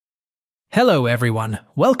Hello everyone,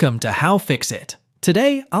 welcome to How-FixIT.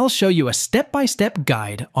 Today, I'll show you a step-by-step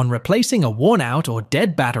guide on replacing a worn-out or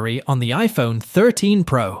dead battery on the iPhone 13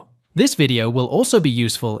 Pro. This video will also be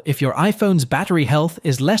useful if your iPhone's battery health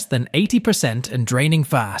is less than 80% and draining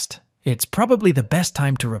fast. It's probably the best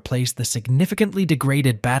time to replace the significantly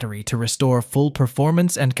degraded battery to restore full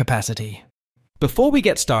performance and capacity. Before we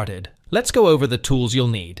get started, let's go over the tools you'll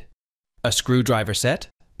need. A screwdriver set,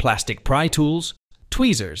 plastic pry tools,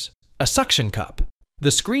 tweezers, a suction cup, the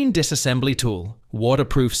screen disassembly tool,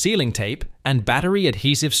 waterproof sealing tape, and battery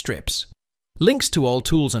adhesive strips. Links to all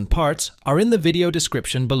tools and parts are in the video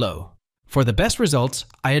description below. For the best results,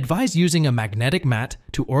 I advise using a magnetic mat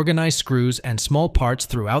to organize screws and small parts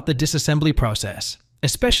throughout the disassembly process,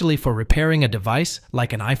 especially for repairing a device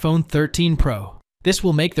like an iPhone 13 Pro. This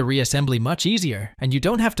will make the reassembly much easier, and you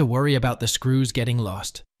don't have to worry about the screws getting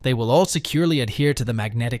lost. They will all securely adhere to the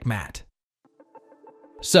magnetic mat.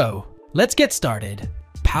 So, let's get started.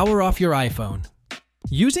 Power off your iPhone.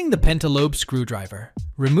 Using the pentalobe screwdriver,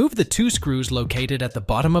 remove the two screws located at the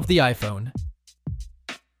bottom of the iPhone.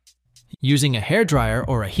 Using a hairdryer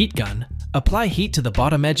or a heat gun, apply heat to the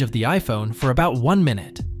bottom edge of the iPhone for about 1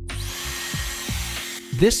 minute.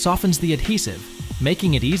 This softens the adhesive,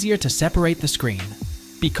 making it easier to separate the screen.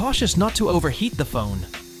 Be cautious not to overheat the phone.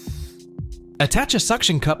 Attach a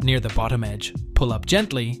suction cup near the bottom edge, pull up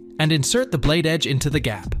gently, and insert the blade edge into the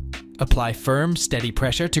gap. Apply firm, steady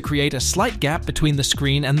pressure to create a slight gap between the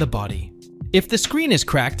screen and the body. If the screen is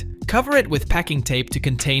cracked, cover it with packing tape to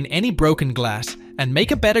contain any broken glass and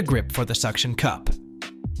make a better grip for the suction cup.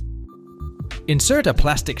 Insert a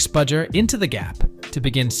plastic spudger into the gap to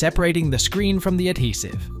begin separating the screen from the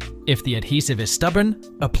adhesive. If the adhesive is stubborn,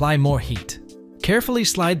 apply more heat. Carefully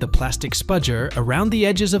slide the plastic spudger around the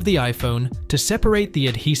edges of the iPhone to separate the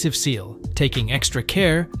adhesive seal, taking extra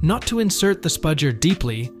care not to insert the spudger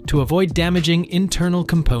deeply to avoid damaging internal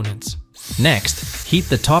components. Next, heat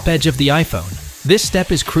the top edge of the iPhone. This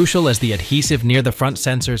step is crucial as the adhesive near the front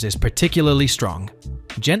sensors is particularly strong.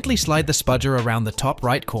 Gently slide the spudger around the top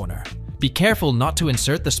right corner. Be careful not to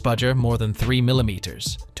insert the spudger more than 3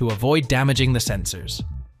 mm to avoid damaging the sensors.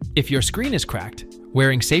 If your screen is cracked,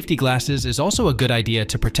 wearing safety glasses is also a good idea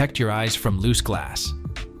to protect your eyes from loose glass.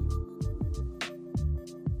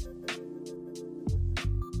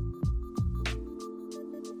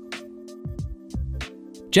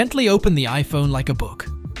 Gently open the iPhone like a book,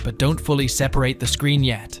 but don't fully separate the screen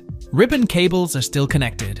yet. Ribbon cables are still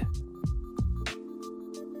connected.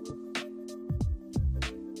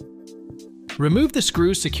 Remove the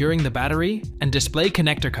screws securing the battery and display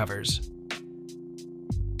connector covers.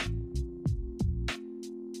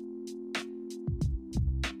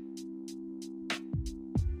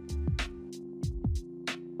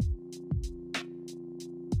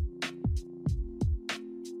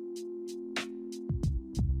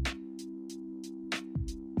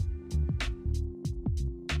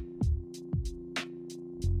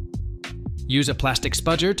 Use a plastic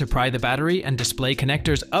spudger to pry the battery and display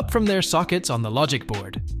connectors up from their sockets on the logic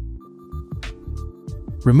board.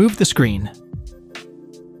 Remove the screen.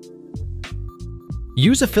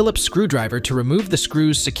 Use a Phillips screwdriver to remove the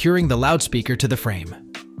screws securing the loudspeaker to the frame.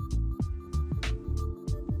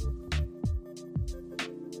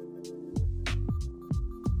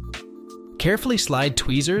 Carefully slide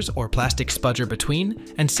tweezers or plastic spudger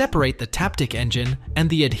between and separate the Taptic engine and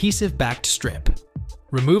the adhesive-backed strip.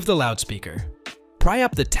 Remove the loudspeaker. Pry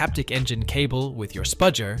up the Taptic engine cable with your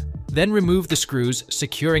spudger, then remove the screws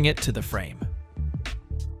securing it to the frame.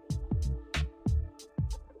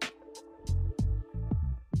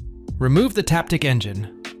 Remove the Taptic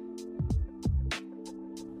engine.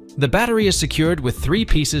 The battery is secured with 3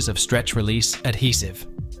 pieces of stretch-release adhesive.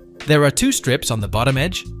 There are 2 strips on the bottom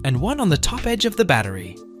edge and 1 on the top edge of the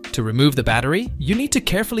battery. To remove the battery, you need to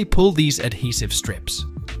carefully pull these adhesive strips.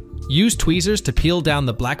 Use tweezers to peel down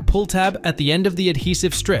the black pull tab at the end of the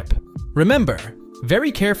adhesive strip. Remember,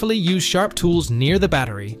 very carefully use sharp tools near the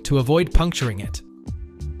battery to avoid puncturing it.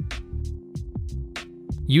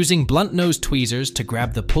 Using blunt-nosed tweezers to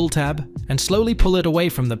grab the pull tab and slowly pull it away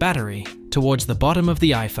from the battery towards the bottom of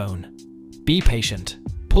the iPhone. Be patient.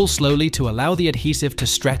 Pull slowly to allow the adhesive to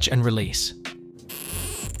stretch and release.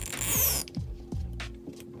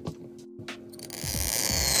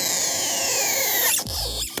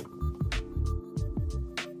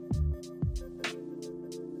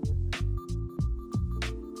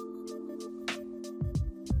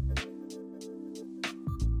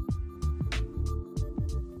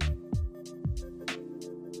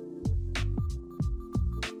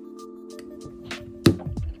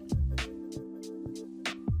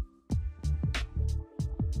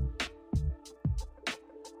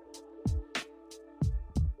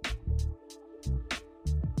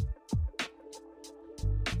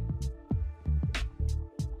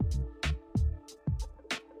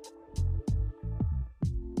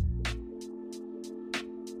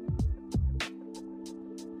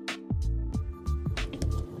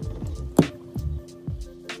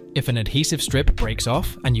 If an adhesive strip breaks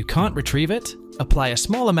off and you can't retrieve it, apply a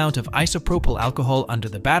small amount of isopropyl alcohol under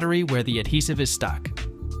the battery where the adhesive is stuck.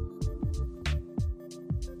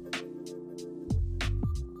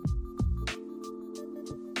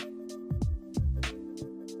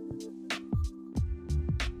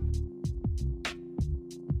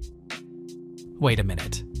 Wait a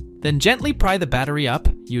minute. Then gently pry the battery up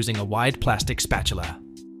using a wide plastic spatula.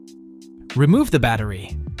 Remove the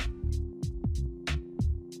battery.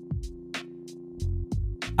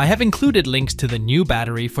 I have included links to the new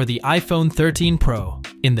battery for the iPhone 13 Pro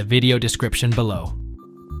in the video description below.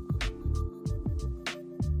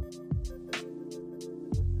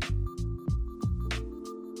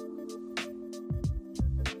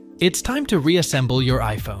 It's time to reassemble your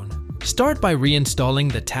iPhone. Start by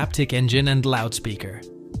reinstalling the Taptic engine and loudspeaker.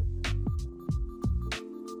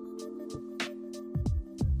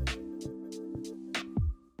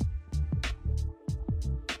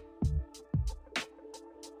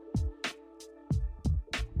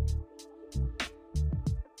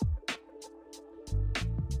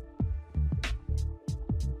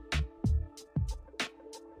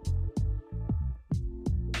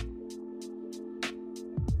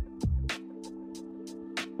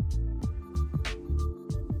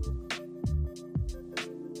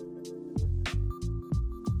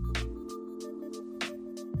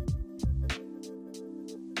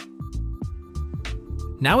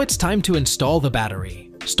 Now it's time to install the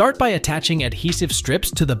battery. Start by attaching adhesive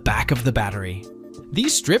strips to the back of the battery.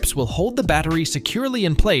 These strips will hold the battery securely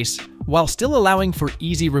in place while still allowing for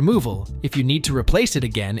easy removal if you need to replace it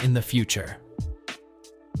again in the future.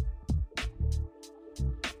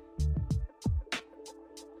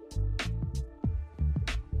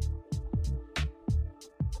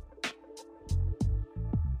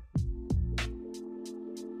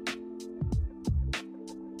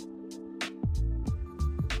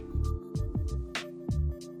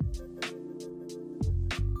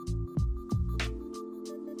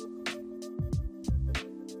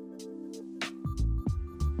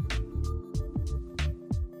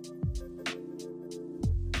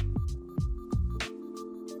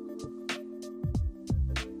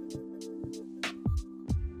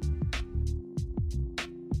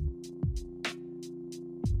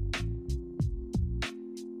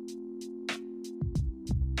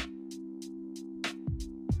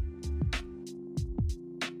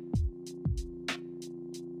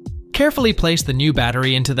 Carefully place the new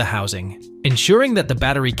battery into the housing, ensuring that the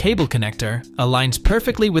battery cable connector aligns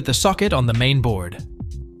perfectly with the socket on the main board.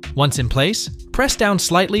 Once in place, press down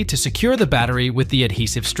slightly to secure the battery with the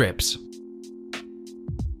adhesive strips.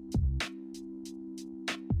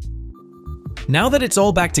 Now that it's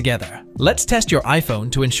all back together, let's test your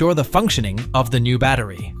iPhone to ensure the functioning of the new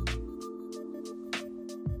battery.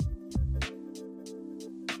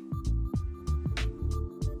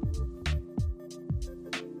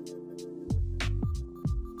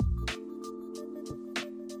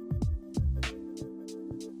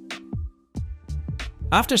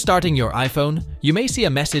 After starting your iPhone, you may see a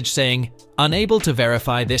message saying, "Unable to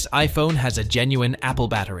verify this iPhone has a genuine Apple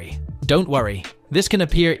battery." Don't worry, this can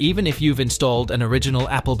appear even if you've installed an original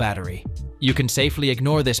Apple battery. You can safely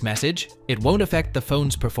ignore this message, it won't affect the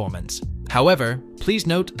phone's performance. However, please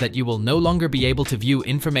note that you will no longer be able to view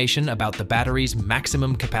information about the battery's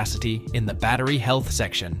maximum capacity in the battery health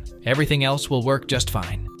section. Everything else will work just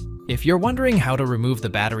fine. If you're wondering how to remove the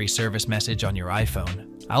battery service message on your iPhone,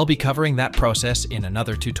 I'll be covering that process in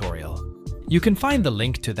another tutorial. You can find the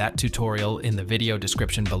link to that tutorial in the video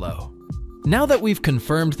description below. Now that we've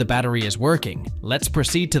confirmed the battery is working, let's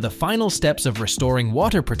proceed to the final steps of restoring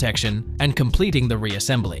water protection and completing the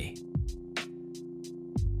reassembly.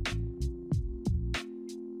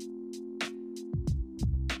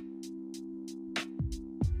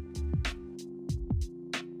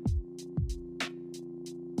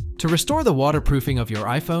 To restore the waterproofing of your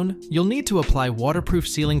iPhone, you'll need to apply waterproof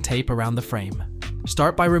sealing tape around the frame.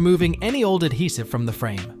 Start by removing any old adhesive from the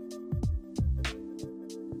frame.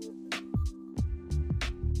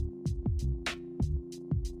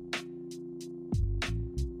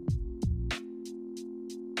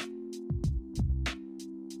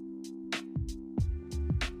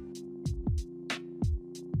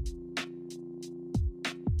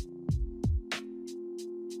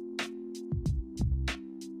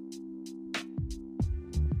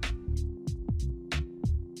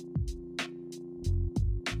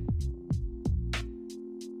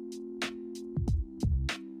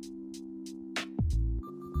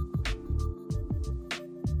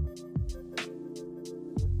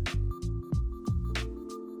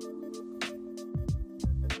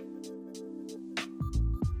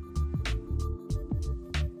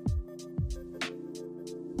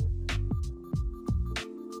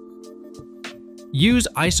 Use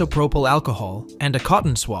isopropyl alcohol and a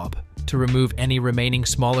cotton swab to remove any remaining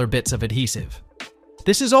smaller bits of adhesive.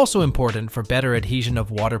 This is also important for better adhesion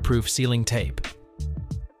of waterproof sealing tape.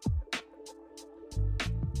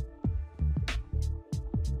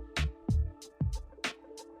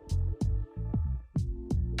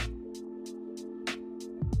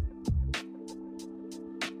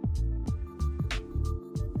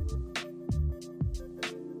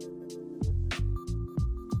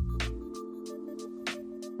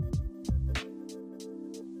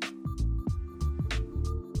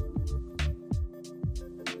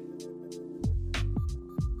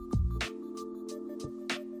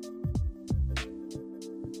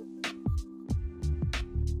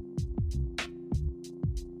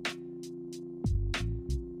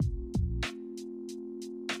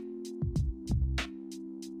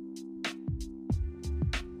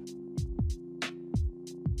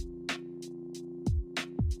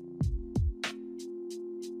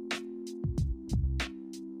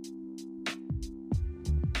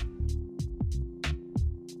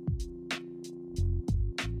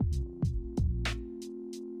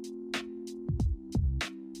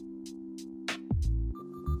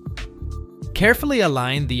 Carefully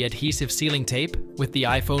align the adhesive sealing tape with the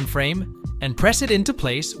iPhone frame and press it into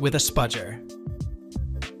place with a spudger.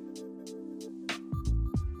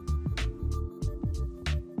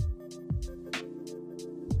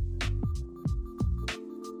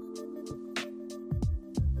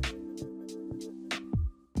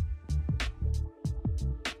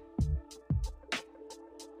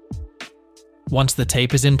 Once the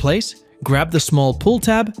tape is in place, grab the small pull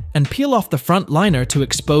tab and peel off the front liner to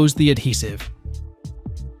expose the adhesive.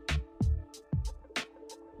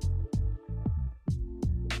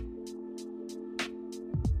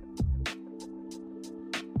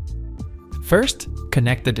 First,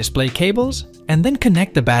 connect the display cables and then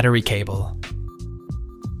connect the battery cable.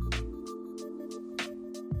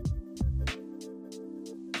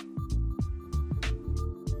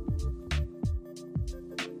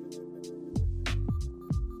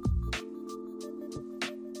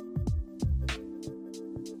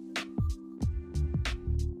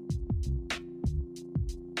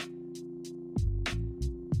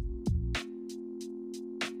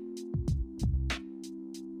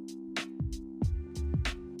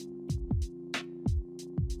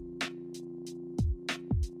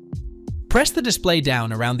 Press the display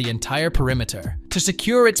down around the entire perimeter to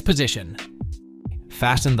secure its position.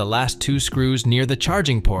 Fasten the last 2 screws near the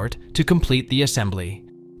charging port to complete the assembly.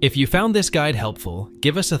 If you found this guide helpful,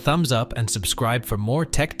 give us a thumbs up and subscribe for more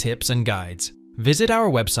tech tips and guides. Visit our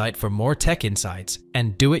website for more tech insights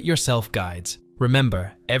and do-it-yourself guides.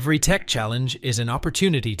 Remember, every tech challenge is an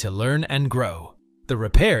opportunity to learn and grow. The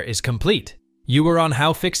repair is complete. You were on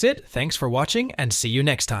How-FixIT, thanks for watching and see you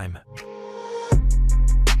next time.